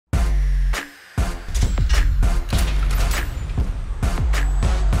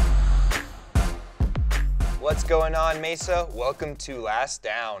going on, Mesa? Welcome to Last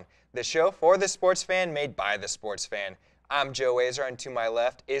Down, the show for the sports fan made by the sports fan. I'm Joe Azar, and to my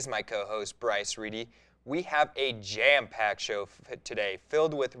left is my co-host Bryce Reedy. We have a jam-packed show today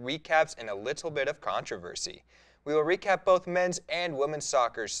filled with recaps and a little bit of controversy. We will recap both men's and women's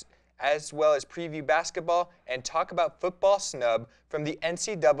soccer, as well as preview basketball and talk about football snub from the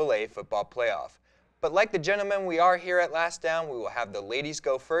NCAA football playoff. But like the gentlemen we are here at Last Down, we will have the ladies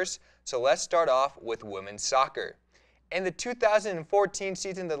go first, so let's start off with women's soccer. In the 2014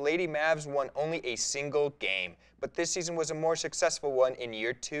 season, the Lady Mavs won only a single game, but this season was a more successful one in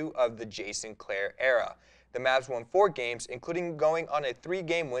year 2 of the Jason Clare era. The Mavs won 4 games, including going on a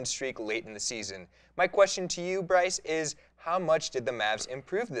 3-game win streak late in the season. My question to you, Bryce, is how much did the Mavs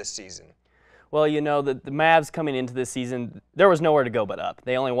improve this season? Well, you know, the Mavs coming into this season, there was nowhere to go but up.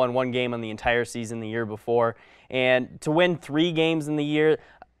 They only won 1 game on the entire season the year before. And to win 3 games in the year,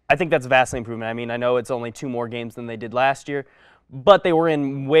 I think that's vastly improvement. I mean, I know it's only 2 more games than they did last year, but they were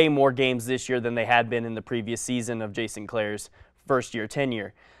in way more games this year than they had been in the previous season of Jason Clare's first-year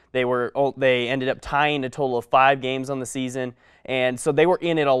tenure. They ended up tying a total of 5 games on the season, and so they were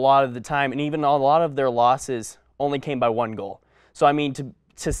in it a lot of the time, and even a lot of their losses only came by 1 goal. So, I mean,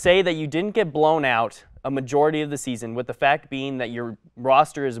 to say that you didn't get blown out a majority of the season, with the fact being that your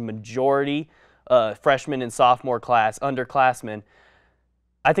roster is a majority freshman and sophomore class, underclassmen,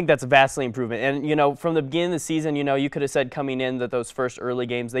 I think that's a vastly improvement. And, you know, from the beginning of the season, you know, you could have said coming in that those first early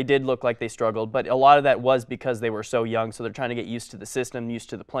games, they did look like they struggled, but a lot of that was because they were so young, so they're trying to get used to the system,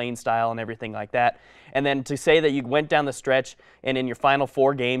 used to the playing style and everything like that. And then to say that you went down the stretch and in your final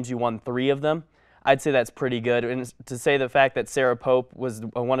 4 games you won 3 of them, I'd say that's pretty good. And to say the fact that Sarah Pope was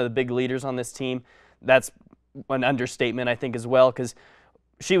one of the big leaders on this team, that's an understatement, I think, as well, because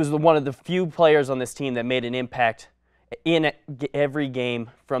she was one of the few players on this team that made an impact in every game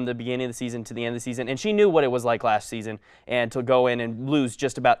from the beginning of the season to the end of the season. And she knew what it was like last season, and to go in and lose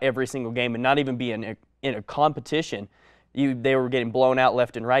just about every single game and not even be in a competition. They were getting blown out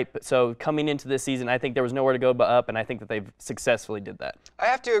left and right. But so coming into this season, I think there was nowhere to go but up, and I think that they've successfully did that. I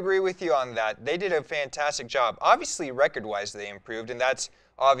have to agree with you on that. They did a fantastic job. Obviously, record-wise, they improved, and that's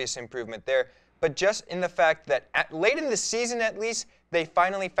obvious improvement there. But just in the fact that late in the season, at least, they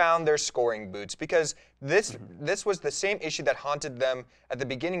finally found their scoring boots, because this was the same issue that haunted them at the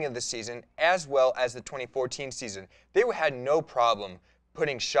beginning of the season as well as the 2014 season. They had no problem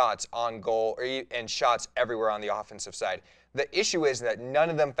putting shots on goal and shots everywhere on the offensive side. The issue is that none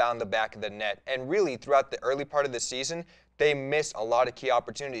of them found the back of the net, and really throughout the early part of the season, they missed a lot of key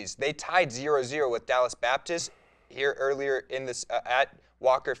opportunities. They tied 0-0 with Dallas Baptist here earlier in this at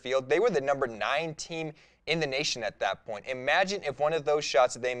Walker Field. They were the number 9 team in the nation at that point. Imagine if one of those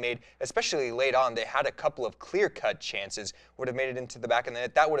shots that they made, especially late on, they had a couple of clear-cut chances, would have made it into the back of the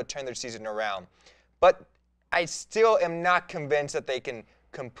net. That would have turned their season around. But I still am not convinced that they can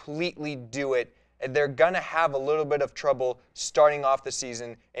completely do it. They're going to have a little bit of trouble starting off the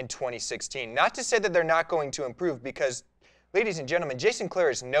season in 2016. Not to say that they're not going to improve, because, ladies and gentlemen, Jason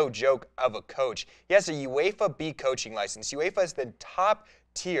Clare is no joke of a coach. He has a UEFA B coaching license. UEFA is the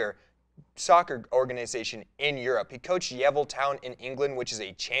top-tier soccer organization in Europe. He coached Yeovil Town in England, which is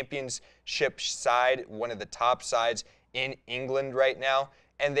a championship side, one of the top sides in England right now.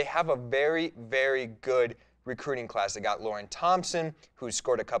 And they have a very, very good recruiting class. They got Lauren Thompson, who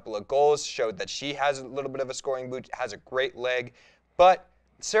scored a couple of goals, showed that she has a little bit of a scoring boot, has a great leg. But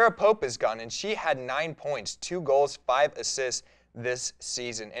Sarah Pope is gone, and she had 9 points, 2 goals, 5 assists this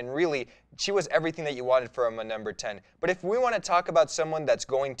season. And really, she was everything that you wanted from a number 10. But if we want to talk about someone that's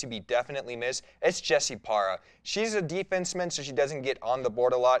going to be definitely missed, it's Jessie Parra. She's a defenseman, so she doesn't get on the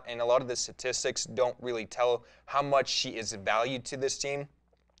board a lot, and a lot of the statistics don't really tell how much she is valued to this team.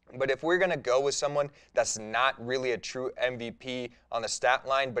 But if we're going to go with someone that's not really a true MVP on the stat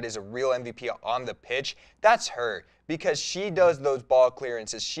line, but is a real MVP on the pitch, that's her, because she does those ball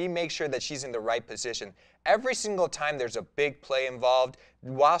clearances. She makes sure that she's in the right position. Every single time there's a big play involved,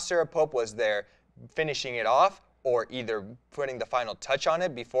 while Sarah Pope was there finishing it off or either putting the final touch on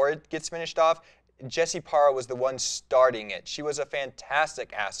it before it gets finished off, Jessie Parra was the one starting it. She was a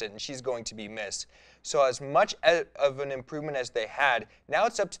fantastic asset, and she's going to be missed. So as much of an improvement as they had, now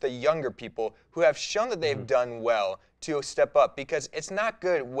it's up to the younger people who have shown that they've done well to step up, because it's not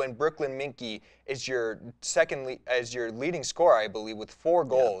good when Brooklyn Minke is your leading scorer, I believe, with 4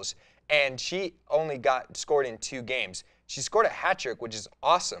 goals, and she only scored in 2 games. She scored a hat trick, which is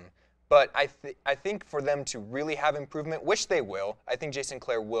awesome. But I think for them to really have improvement, which they will, I think Jason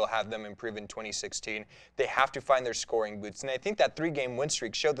Clare will have them improve in 2016. They have to find their scoring boots, and I think that 3-game win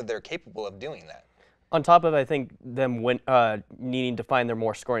streak showed that they're capable of doing that. On top of, I think, them needing to find their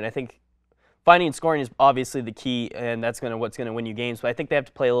more scoring, I think finding and scoring is obviously the key, and that's what's going to win you games. But I think they have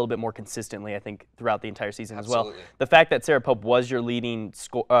to play a little bit more consistently, I think, throughout the entire season as well. The fact that Sarah Pope was your leading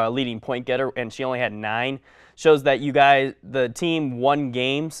point getter, and she only had 9, shows that you guys, the team, won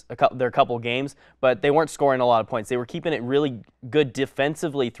games, their couple games, but they weren't scoring a lot of points. They were keeping it really good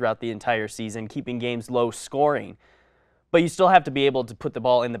defensively throughout the entire season, keeping games low scoring. But you still have to be able to put the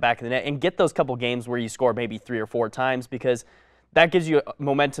ball in the back of the net and get those couple games where you score maybe 3 or 4 times, because that gives you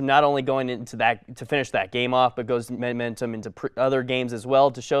momentum not only going into that to finish that game off, but goes momentum into other games as well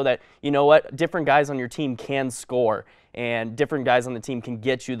to show that, you know what, different guys on your team can score and different guys on the team can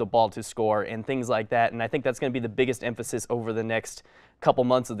get you the ball to score and things like that. And I think that's going to be the biggest emphasis over the next couple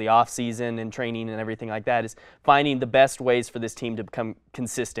months of the off season and training and everything like that, is finding the best ways for this team to become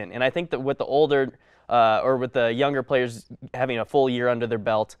consistent. And I think that with the older or with the younger players having a full year under their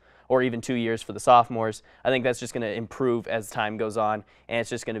belt, or even 2 years for the sophomores, I think that's just going to improve as time goes on, and it's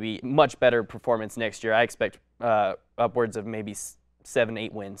just going to be much better performance next year. I expect upwards of maybe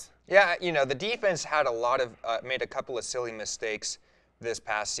 7-8 wins. Yeah, you know, the defense had made a couple of silly mistakes this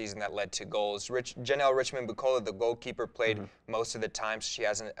past season that led to goals. Janelle Richmond-Bukola, the goalkeeper, played most of the time. She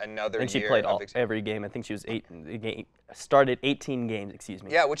has another year. And she played every game. I think she was started 18 games, excuse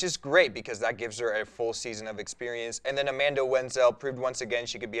me. Yeah, which is great because that gives her a full season of experience. And then Amanda Wenzel proved once again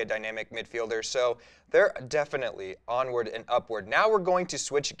she could be a dynamic midfielder. So they're definitely onward and upward. Now we're going to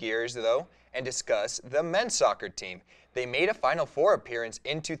switch gears, though, and discuss the men's soccer team. They made a Final Four appearance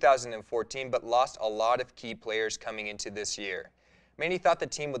in 2014, but lost a lot of key players coming into this year. Many thought the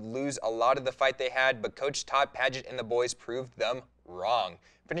team would lose a lot of the fight they had, but Coach Todd Paget and the boys proved them wrong,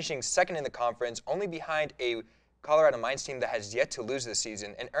 finishing second in the conference, only behind a Colorado Mines team that has yet to lose this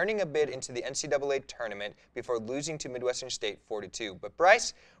season, and earning a bid into the NCAA tournament before losing to Midwestern State 4-2. But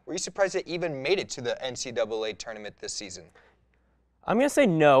Bryce, were you surprised they even made it to the NCAA tournament this season? I'm going to say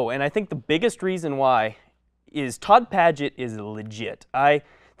no, and I think the biggest reason why is Todd Paget is legit. I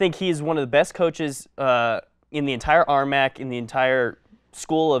think he is one of the best coaches in the entire RMAC, in the entire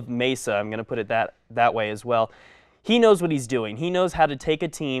school of Mesa. I'm going to put it that way as well. He knows what he's doing. He knows how to take a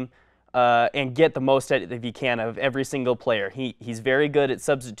team and get the most out if he can of every single player. He's very good at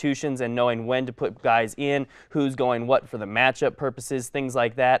substitutions and knowing when to put guys in, who's going what for the matchup purposes, things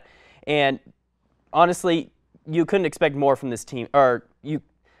like that. And honestly, you couldn't expect more from this team.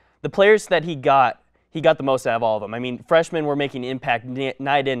 The players that he got the most out of all of them. I mean, freshmen were making impact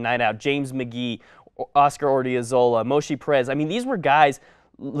night in, night out. James McGee, Oscar Ordiozola, Moshe Perez. I mean, these were guys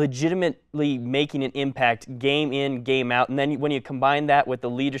legitimately making an impact game in, game out. And then when you combine that with the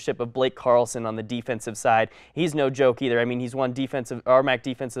leadership of Blake Carlson on the defensive side, he's no joke either. I mean, he's won RMAC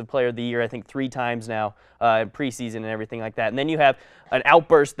Defensive Player of the Year, I think 3 times now in preseason and everything like that. And then you have an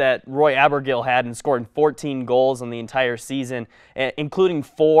outburst that Roy Abergill had and scored 14 goals on the entire season, including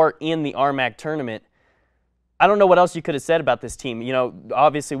 4 in the RMAC tournament. I don't know what else you could have said about this team. You know,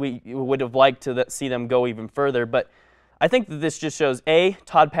 obviously we would have liked to see them go even further, but I think that this just shows, A,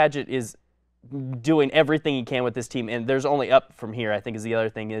 Todd Paget is doing everything he can with this team, and there's only up from here, I think, is the other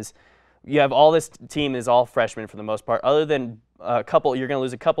thing, is you have all this team is all freshmen for the most part, other than a couple. You're going to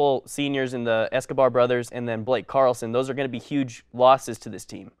lose a couple seniors in the Escobar brothers and then Blake Carlson. Those are going to be huge losses to this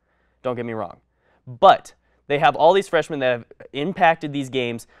team. Don't get me wrong. But they have all these freshmen that have impacted these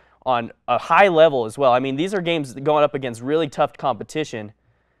games on a high level as well. I mean, these are games going up against really tough competition.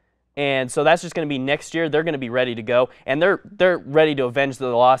 And so that's just going to be next year. They're going to be ready to go, and they're ready to avenge the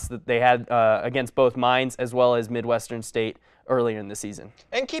loss that they had against both Mines as well as Midwestern State earlier in the season.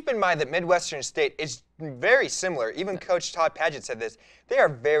 And keep in mind that Midwestern State is very similar. Even Coach Todd Paget said this. They are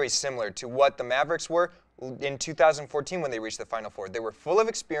very similar to what the Mavericks were in 2014 when they reached the Final Four. They were full of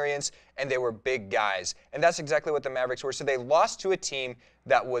experience, and they were big guys. And that's exactly what the Mavericks were. So they lost to a team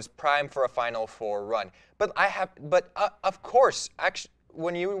that was primed for a Final Four run. But of course, actually,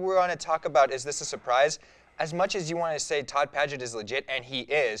 when you were on to talk about, is this a surprise? As much as you want to say Todd Paget is legit, and he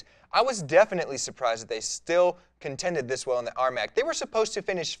is, I was definitely surprised that they still contended this well in the RMAC. They were supposed to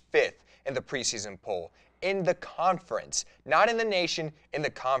finish 5th in the preseason poll in the conference, not in the nation, in the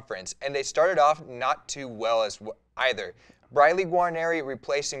conference. And they started off not too well either. Briley Guarneri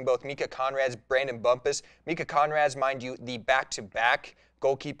replacing both Mika Conrad's Brandon Bumpus. Mika Conrad's, mind you, the back-to-back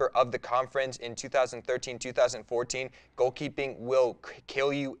goalkeeper of the conference in 2013-2014. Goalkeeping will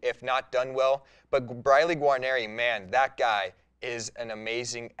kill you if not done well. But Briley Guarneri, man, that guy is an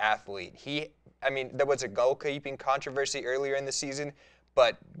amazing athlete. There was a goalkeeping controversy earlier in the season,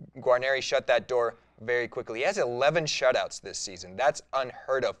 but Guarneri shut that door very quickly. He has 11 shutouts this season. That's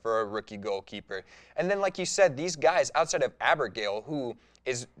unheard of for a rookie goalkeeper. And then, like you said, these guys outside of Abergill, who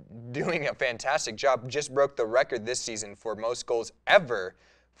is doing a fantastic job, just broke the record this season for most goals ever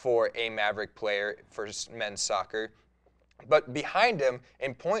for a Maverick player for men's soccer. But behind him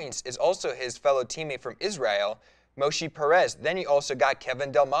in points is also his fellow teammate from Israel, Moshe Perez. Then you also got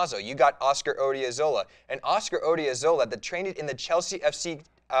Kevin Del Mazo. You got Oscar Odriozola. And Oscar Odriozola that trained in the Chelsea FC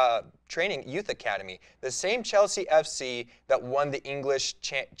training youth academy, the same Chelsea FC that won the English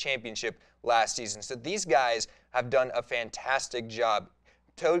championship last season. So these guys have done a fantastic job.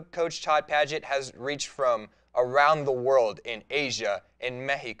 Coach Todd Paget has reached from around the world in Asia, in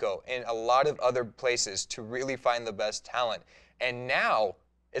Mexico, in a lot of other places to really find the best talent. And now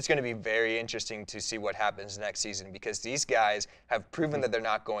it's going to be very interesting to see what happens next season because these guys have proven that they're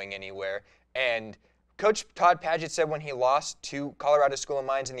not going anywhere. And Coach Todd Paget said when he lost to Colorado School of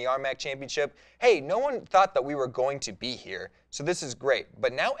Mines in the RMAC Championship, hey, no one thought that we were going to be here, so this is great.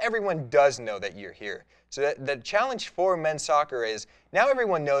 But now everyone does know that you're here. So the challenge for men's soccer is now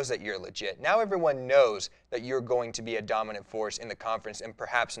everyone knows that you're legit. Now everyone knows that you're going to be a dominant force in the conference and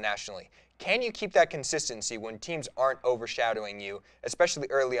perhaps nationally. Can you keep that consistency when teams aren't overshadowing you, especially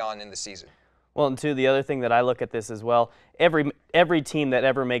early on in the season? Well, and two, the other thing that I look at this as well, every team that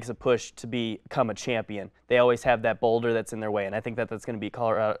ever makes a push to become a champion, they always have that boulder that's in their way, and I think that that's going to be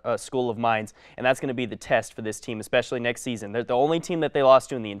Colorado School of Mines, and that's going to be the test for this team, especially next season. They're the only team that they lost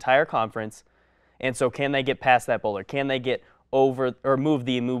to in the entire conference, and so can they get past that boulder? Can they get over or move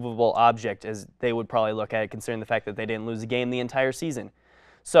the immovable object, as they would probably look at it, considering the fact that they didn't lose a game the entire season?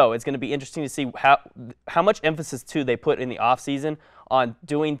 So it's going to be interesting to see how much emphasis, too, they put in the offseason on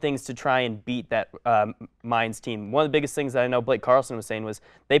doing things to try and beat that Mines team. One of the biggest things that I know Blake Carlson was saying was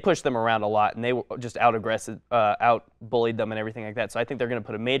they pushed them around a lot, and they were just out-aggressive, out-bullied them and everything like that. So I think they're going to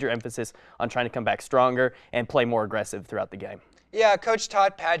put a major emphasis on trying to come back stronger and play more aggressive throughout the game. Yeah, Coach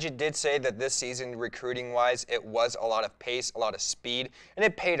Todd Paget did say that this season, recruiting-wise, it was a lot of pace, a lot of speed, and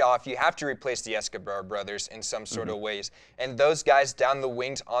it paid off. You have to replace the Escobar brothers in some sort of ways. And those guys down the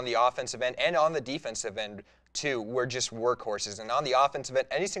wings on the offensive end and on the defensive end, too, were just workhorses. And on the offensive end,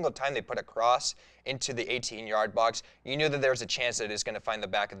 any single time they put a cross into the 18-yard box, you knew that there was a chance that it was going to find the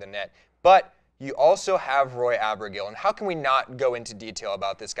back of the net. But you also have Roy Abergil, and how can we not go into detail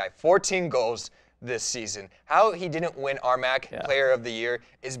about this guy? 14 goals this season. How he didn't win RMAC Player of the Year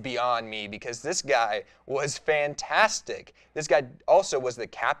is beyond me because this guy was fantastic. This guy also was the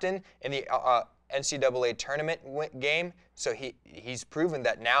captain in the NCAA tournament game, so he's proven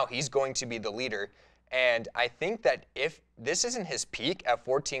that now he's going to be the leader. And I think that if this isn't his peak at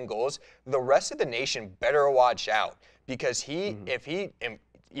 14 goals, the rest of the nation better watch out because if he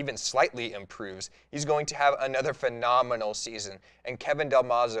even slightly improves, he's going to have another phenomenal season. And Kevin Del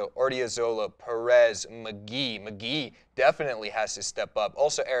Mazo, Odriozola, Perez, McGee definitely has to step up.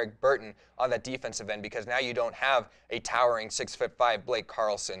 Also Eric Burton on that defensive end because now you don't have a towering 6'5" Blake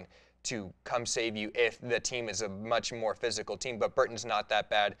Carlson to come save you if the team is a much more physical team. But Burton's not that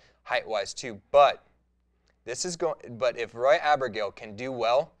bad height-wise too. But if Roy Abergil can do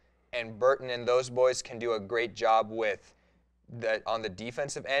well and Burton and those boys can do a great job with on the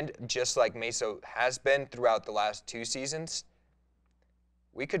defensive end, just like Mesa has been throughout the last 2 seasons,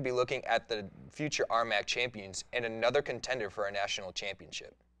 we could be looking at the future RMAC champions and another contender for a national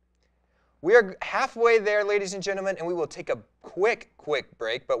championship. We are halfway there, ladies and gentlemen, and we will take a quick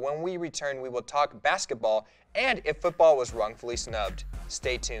break, but when we return, we will talk basketball and if football was wrongfully snubbed.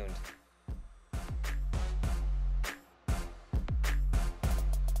 Stay tuned.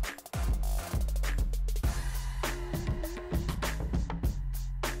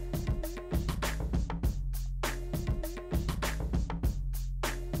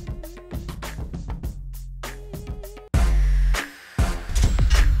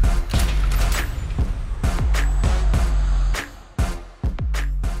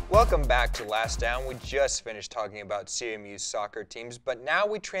 Welcome back to Last Down. We just finished talking about CMU's soccer teams, but now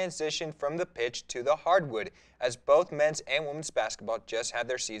we transition from the pitch to the hardwood as both men's and women's basketball just had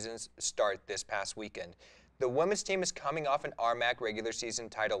their seasons start this past weekend. The women's team is coming off an RMAC regular season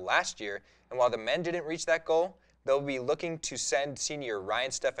title last year, and while the men didn't reach that goal, they'll be looking to send senior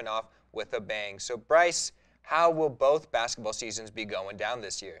Ryan Stefanoff with a bang. So Bryce, how will both basketball seasons be going down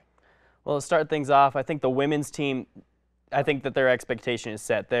this year? Well, to start things off, I think the women's team, I think that their expectation is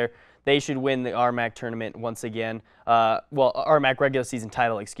set. They should win the RMAC tournament once again. RMAC regular season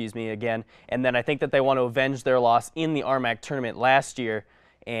title, again. And then I think that they want to avenge their loss in the RMAC tournament last year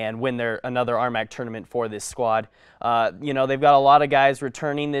and win another RMAC tournament for this squad. They've got a lot of guys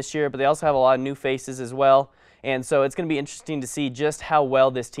returning this year, but they also have a lot of new faces as well. And so it's going to be interesting to see just how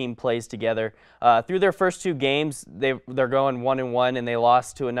well this team plays together. Through their first 2 games, they're going 1-1, and they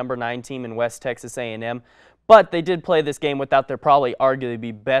lost to a number 9 team in West Texas A&M. But they did play this game without their probably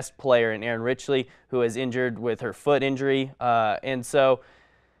arguably best player in Erin Richley, who is injured with her foot injury. And so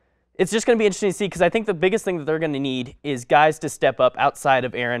It's just going to be interesting to see because I think the biggest thing that they're going to need is guys to step up outside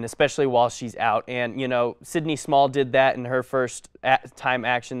of Erin, especially while she's out. And, you know, Sydney Small did that in her first time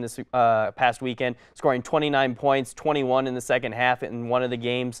action this past weekend, scoring 29 points, 21 in the second half in one of the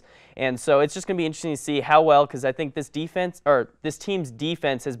games. And so it's just going to be interesting to see how well, because I think this team's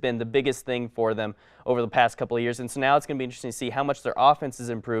defense has been the biggest thing for them over the past couple of years. And so now it's going to be interesting to see how much their offense has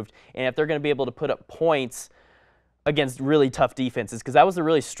improved and if they're going to be able to put up points against really tough defenses, because that was the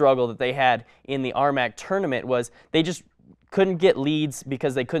really struggle that they had in the RMAC tournament, was they just couldn't get leads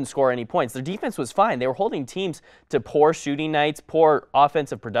because they couldn't score any points. Their defense was fine. They were holding teams to poor shooting nights, poor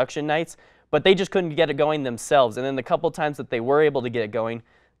offensive production nights, but they just couldn't get it going themselves. And then the couple times that they were able to get it going,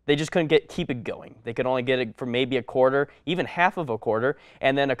 they just couldn't keep it going. They could only get it for maybe a quarter, even half of a quarter.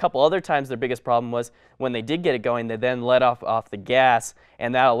 And then a couple other times their biggest problem was when they did get it going, they then let off the gas,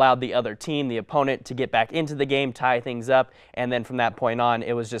 and that allowed the other team, the opponent, to get back into the game, tie things up. And then from that point on,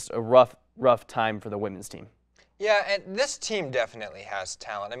 it was just a rough time for the women's team. Yeah, and this team definitely has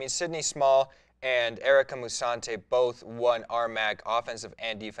talent. I mean, Sydney Small and Erica Musante both won RMAC Offensive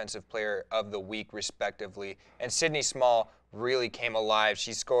and Defensive Player of the Week, respectively. And Sydney Small really came alive.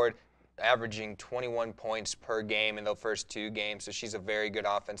 She scored averaging 21 points per game in the first 2 games, so she's a very good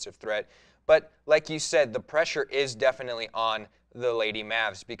offensive threat. But like you said, the pressure is definitely on the Lady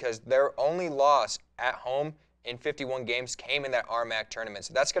Mavs because their only loss at home in 51 games came in that RMAC tournament.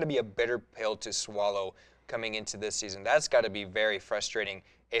 So that's going to be a bitter pill to swallow coming into this season. That's got to be very frustrating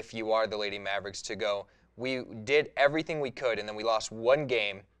if you are the Lady Mavericks to go, we did everything we could and then we lost 1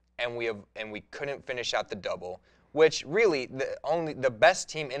 game and we couldn't finish out the double. Which really, the best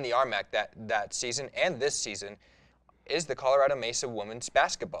team in the RMAC that season and this season is the Colorado Mesa women's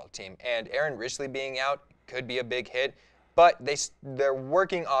basketball team. And Erin Risley being out could be a big hit, but they're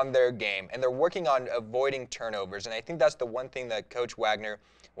working on their game, and they're working on avoiding turnovers. And I think that's the one thing that Coach Wagner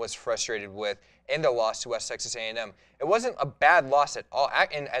was frustrated with in the loss to West Texas A&M. It wasn't a bad loss at all.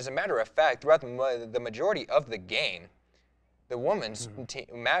 And as a matter of fact, throughout the majority of the game, the women's team,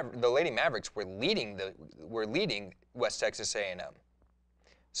 the Lady Mavericks, were leading West Texas A&M.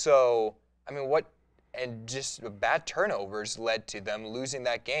 So, I mean, and just bad turnovers led to them losing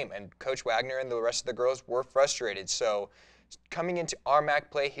that game. And Coach Wagner and the rest of the girls were frustrated. So, coming into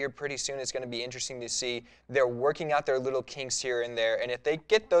RMAC play here pretty soon, it's going to be interesting to see. They're working out their little kinks here and there. And if they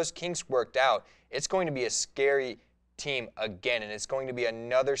get those kinks worked out, it's going to be a scary team again. And it's going to be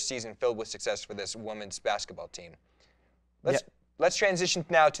another season filled with success for this women's basketball team. Let's transition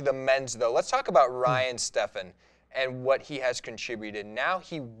now to the men's, though. Let's talk about Ryan Steffen and what he has contributed. Now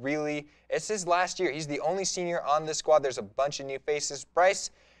it's his last year. He's the only senior on this squad. There's a bunch of new faces. Bryce,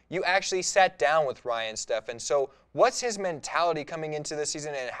 you actually sat down with Ryan Steffen. So what's his mentality coming into this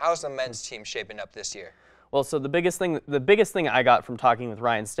season, and how's the men's team shaping up this year? Well, so the biggest thing I got from talking with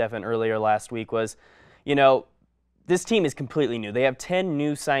Ryan Steffen earlier last week was, you know, this team is completely new. They have 10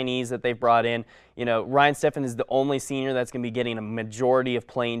 new signees that they've brought in. You know, Ryan Steffen is the only senior that's going to be getting a majority of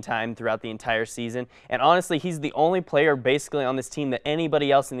playing time throughout the entire season. And honestly, he's the only player basically on this team that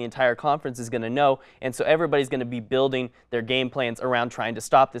anybody else in the entire conference is going to know. And so everybody's going to be building their game plans around trying to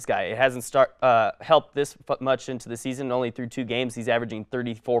stop this guy. It hasn't helped this much into the season. Only through 2 games, he's averaging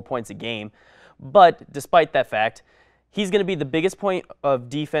 34 points a game. But despite that fact, he's going to be the biggest point of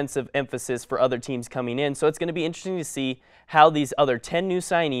defensive emphasis for other teams coming in. So it's going to be interesting to see how these other 10 new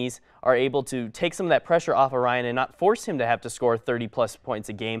signees are able to take some of that pressure off of Ryan and not force him to have to score 30-plus points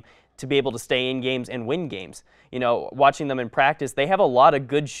a game to be able to stay in games and win games. You know, watching them in practice, they have a lot of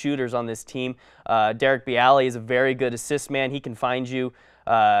good shooters on this team. Derek Bialy is a very good assist man. He can find you.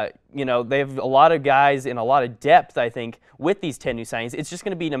 You know, they have a lot of guys and a lot of depth, I think, with these 10 new signings. It's just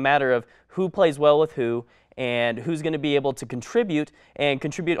going to be a matter of who plays well with who and who's going to be able to contribute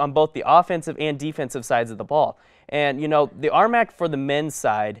on both the offensive and defensive sides of the ball. And, you know, the RMAC for the men's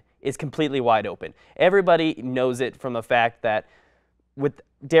side is completely wide open. Everybody knows it from the fact that with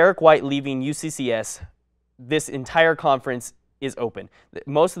Derek White leaving UCCS, this entire conference is open.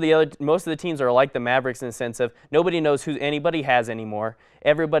 Most of the teams are like the Mavericks in the sense of nobody knows who anybody has anymore.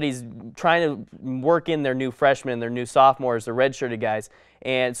 Everybody's trying to work in their new freshmen, their new sophomores, their redshirted guys,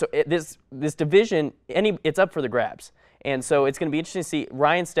 and so this division, it's up for the grabs. And so it's going to be interesting to see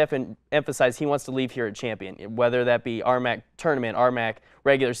Ryan Steffen emphasize he wants to leave here a champion, whether that be RMAC tournament, RMAC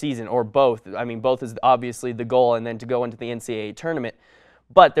regular season, or both. I mean, both is obviously the goal, and then to go into the NCAA tournament.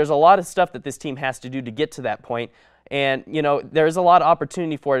 But there's a lot of stuff that this team has to do to get to that point. And, you know, there's a lot of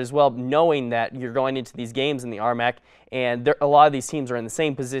opportunity for it as well, knowing that you're going into these games in the RMAC, and a lot of these teams are in the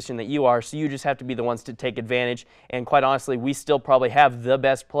same position that you are, so you just have to be the ones to take advantage. And quite honestly, we still probably have the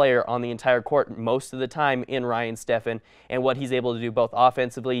best player on the entire court most of the time in Ryan Steffen, and what he's able to do both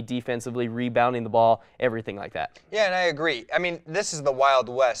offensively, defensively, rebounding the ball, everything like that. Yeah, and I agree. I mean, this is the Wild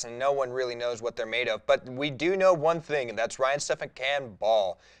West, and no one really knows what they're made of. But we do know one thing, and that's Ryan Steffen can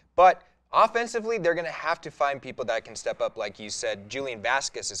ball. But offensively, they're going to have to find people that can step up, like you said. Julian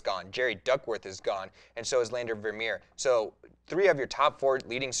Vasquez is gone. Jerry Duckworth is gone, and so is Lander Vermeer. So 3 of your top 4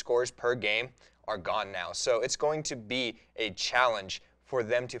 leading scorers per game are gone now. So it's going to be a challenge for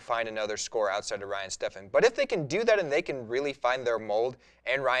them to find another scorer outside of Ryan Steffen. But if they can do that and they can really find their mold,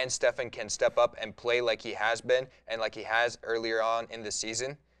 and Ryan Steffen can step up and play like he has been and like he has earlier on in the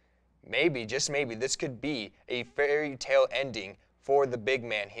season, maybe, just maybe, this could be a fairy tale ending for the big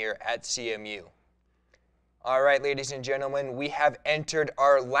man here at CMU. All right, ladies and gentlemen, we have entered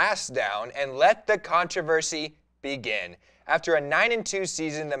our last down, and let the controversy begin. After a 9-2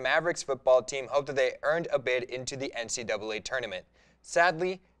 season, the Mavericks football team hoped that they earned a bid into the NCAA tournament.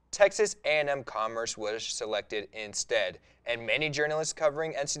 Sadly, Texas A&M Commerce was selected instead, and many journalists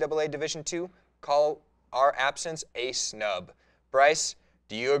covering NCAA Division II call our absence a snub. Bryce,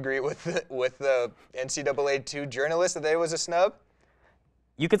 do you agree with the NCAA 2 journalists that it was a snub?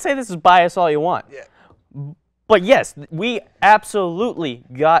 You could say this is bias all you want. Yeah. But yes, we absolutely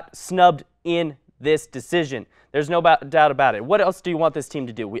got snubbed in this decision. There's no doubt about it. What else do you want this team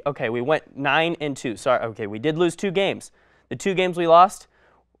to do? We went 9-2. Sorry, okay, we did lose 2 games. The 2 games we lost,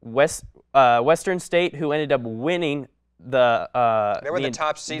 Western State, who ended up winning the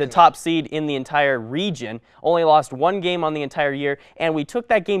top seed in the entire region, only lost 1 game on the entire year, and we took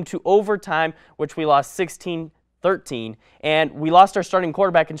that game to overtime, which we lost 16-13, and we lost our starting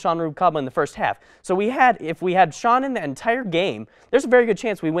quarterback in Sean Rubkaba in the first half. So if we had Sean in the entire game, there's a very good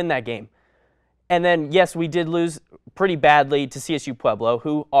chance we win that game. And then, yes, we did lose pretty badly to CSU Pueblo,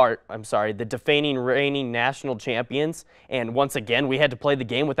 who are, the defending reigning national champions. And once again, we had to play the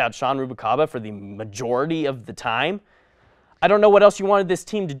game without Sean Rubkaba for the majority of the time. I don't know what else you wanted this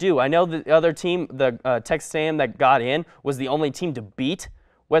team to do. I know the other team, the Texas A&M that got in, was the only team to beat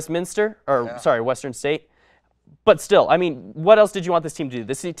Western State. But still, I mean, what else did you want this team to do?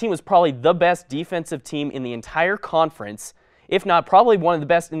 This team was probably the best defensive team in the entire conference, if not probably one of the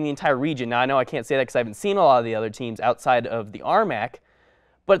best in the entire region. Now, I know I can't say that because I haven't seen a lot of the other teams outside of the RMAC,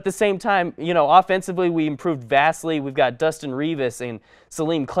 but at the same time, you know, offensively we improved vastly. We've got Dustin Rivas and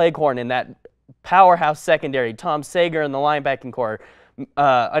Salim Cleghorn in that powerhouse secondary, Tom Sager in the linebacking core,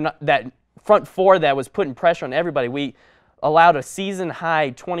 that front 4 that was putting pressure on everybody. We allowed a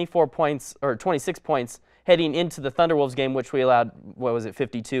season-high 24 points or 26 points heading into the Thunderwolves game, which we allowed,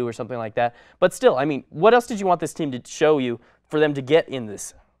 52 or something like that. But still, I mean, what else did you want this team to show you for them to get in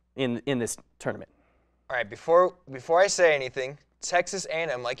this tournament? All right, before I say anything, Texas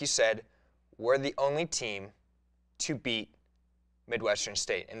A&M, like you said, were the only team to beat Midwestern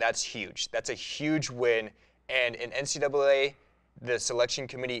State, and that's huge. That's a huge win, and in NCAA, the selection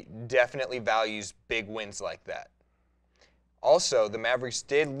committee definitely values big wins like that. Also, the Mavericks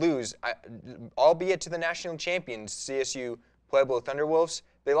did lose, albeit to the national champions, CSU Pueblo Thunderwolves.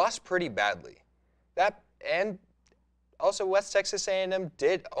 They lost pretty badly. And also West Texas A&M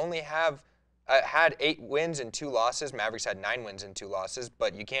did only have had 8 wins and 2 losses. Mavericks had 9 wins and 2 losses,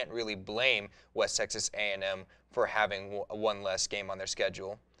 but you can't really blame West Texas A&M for having 1 less game on their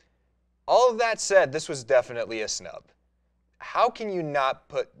schedule. All of that said, this was definitely a snub. How can you not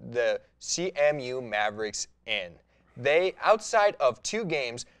put the CMU Mavericks in? They, outside of 2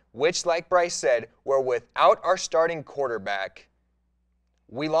 games, which, like Bryce said, were without our starting quarterback,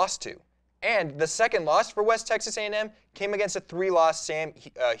 we lost to. And the second loss for West Texas A&M came against a 3-loss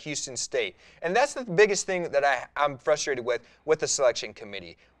Houston State. And that's the biggest thing that I'm frustrated with the selection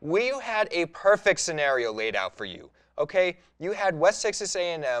committee. We had a perfect scenario laid out for you, okay? You had West Texas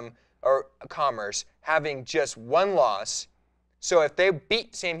A&M, or Commerce, having just 1 loss. So if they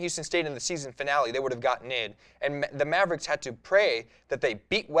beat Sam Houston State in the season finale, they would have gotten in. And the Mavericks had to pray that they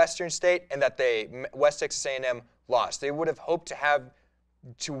beat Western State and that West Texas A&M lost. They would have hoped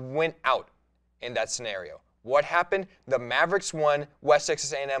to win out in that scenario. What happened? The Mavericks won, West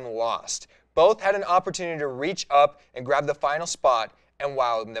Texas A&M lost. Both had an opportunity to reach up and grab the final spot, and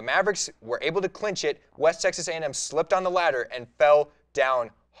while the Mavericks were able to clinch it, West Texas A&M slipped on the ladder and fell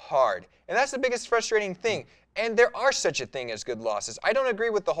down hard. And that's the biggest frustrating thing. And there are such a thing as good losses. I don't agree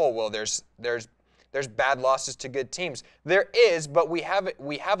with the whole, well, there's bad losses to good teams. There is, but we have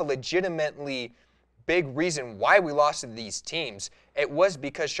a legitimately big reason why we lost to these teams, it was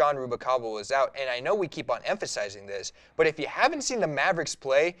because Sean Rubicaba was out. And I know we keep on emphasizing this, but if you haven't seen the Mavericks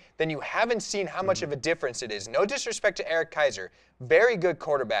play, then you haven't seen how much of a difference it is. No disrespect to Eric Kaiser, very good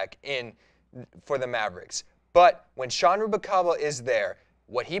quarterback for the Mavericks. But when Sean Rubicaba is there,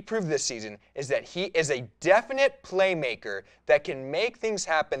 what he proved this season is that he is a definite playmaker that can make things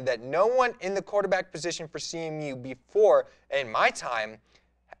happen that no one in the quarterback position for CMU before, in my time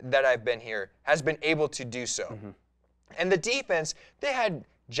that I've been here, has been able to do so. And the defense, they had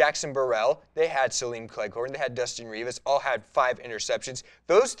Jackson Burrell, they had Salim Cleghorn, they had Dustin Rivas, all had 5 interceptions.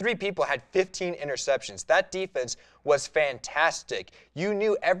 Those 3 people had 15 interceptions. That defense was fantastic. You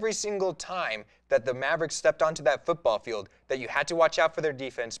knew every single time that the Mavericks stepped onto that football field that you had to watch out for their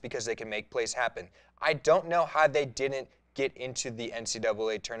defense because they can make plays happen. I don't know how they didn't get into the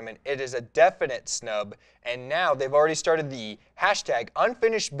NCAA tournament. It is a definite snub, and now they've already started the hashtag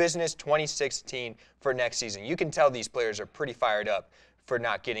Unfinished Business 2016 for next season. You can tell these players are pretty fired up for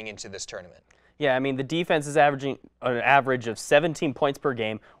not getting into this tournament. Yeah, I mean, the defense is averaging an average of 17 points per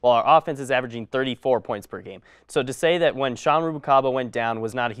game, while our offense is averaging 34 points per game. So to say that when Sean Rubicaba went down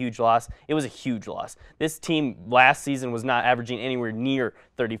was not a huge loss, it was a huge loss. This team last season was not averaging anywhere near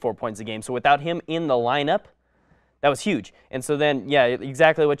 34 points a game. So without him in the lineup, that was huge. And so then, yeah,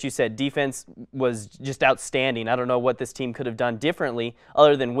 exactly what you said. Defense was just outstanding. I don't know what this team could have done differently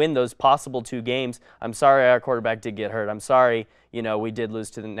other than win those possible 2 games. I'm sorry our quarterback did get hurt. I'm sorry, you know, we did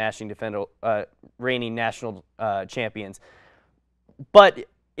lose to the reigning national champions. But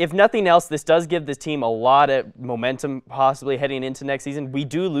if nothing else, this does give this team a lot of momentum possibly heading into next season. We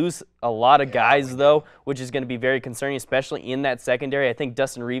do lose a lot of guys, though, which is going to be very concerning, especially in that secondary. I think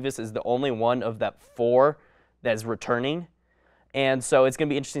Dustin Rivas is the only one of that 4 that's returning. And so it's going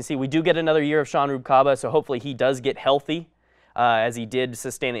to be interesting to see. We do get another year of Sean Rubicaba, so hopefully he does get healthy, as he did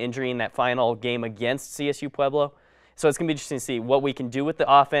sustain an injury in that final game against CSU Pueblo. So it's going to be interesting to see what we can do with the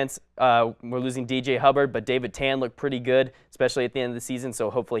offense. We're losing DJ Hubbard, but David Tan looked pretty good, especially at the end of the season, so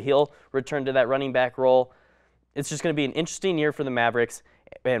hopefully he'll return to that running back role. It's just going to be an interesting year for the Mavericks,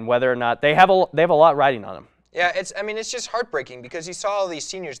 and whether or not they have a lot riding on them. Yeah, it's just heartbreaking because you saw all these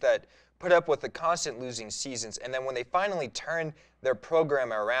seniors that put up with the constant losing seasons, and then when they finally turned their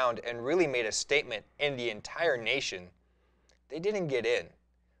program around and really made a statement in the entire nation, they didn't get in,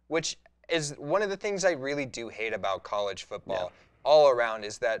 which is one of the things I really do hate about college football all around,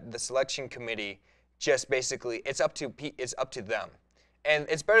 is that the selection committee just basically, it's up to them. And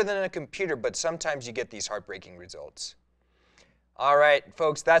it's better than a computer, but sometimes you get these heartbreaking results. All right,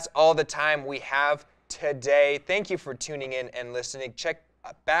 folks, that's all the time we have today. Thank you for tuning in and listening. Check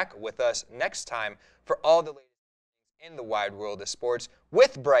back with us next time for all the latest in the wide world of sports.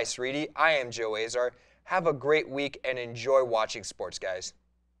 With Bryce Reedy, I am Joe Azar. Have a great week and enjoy watching sports, guys.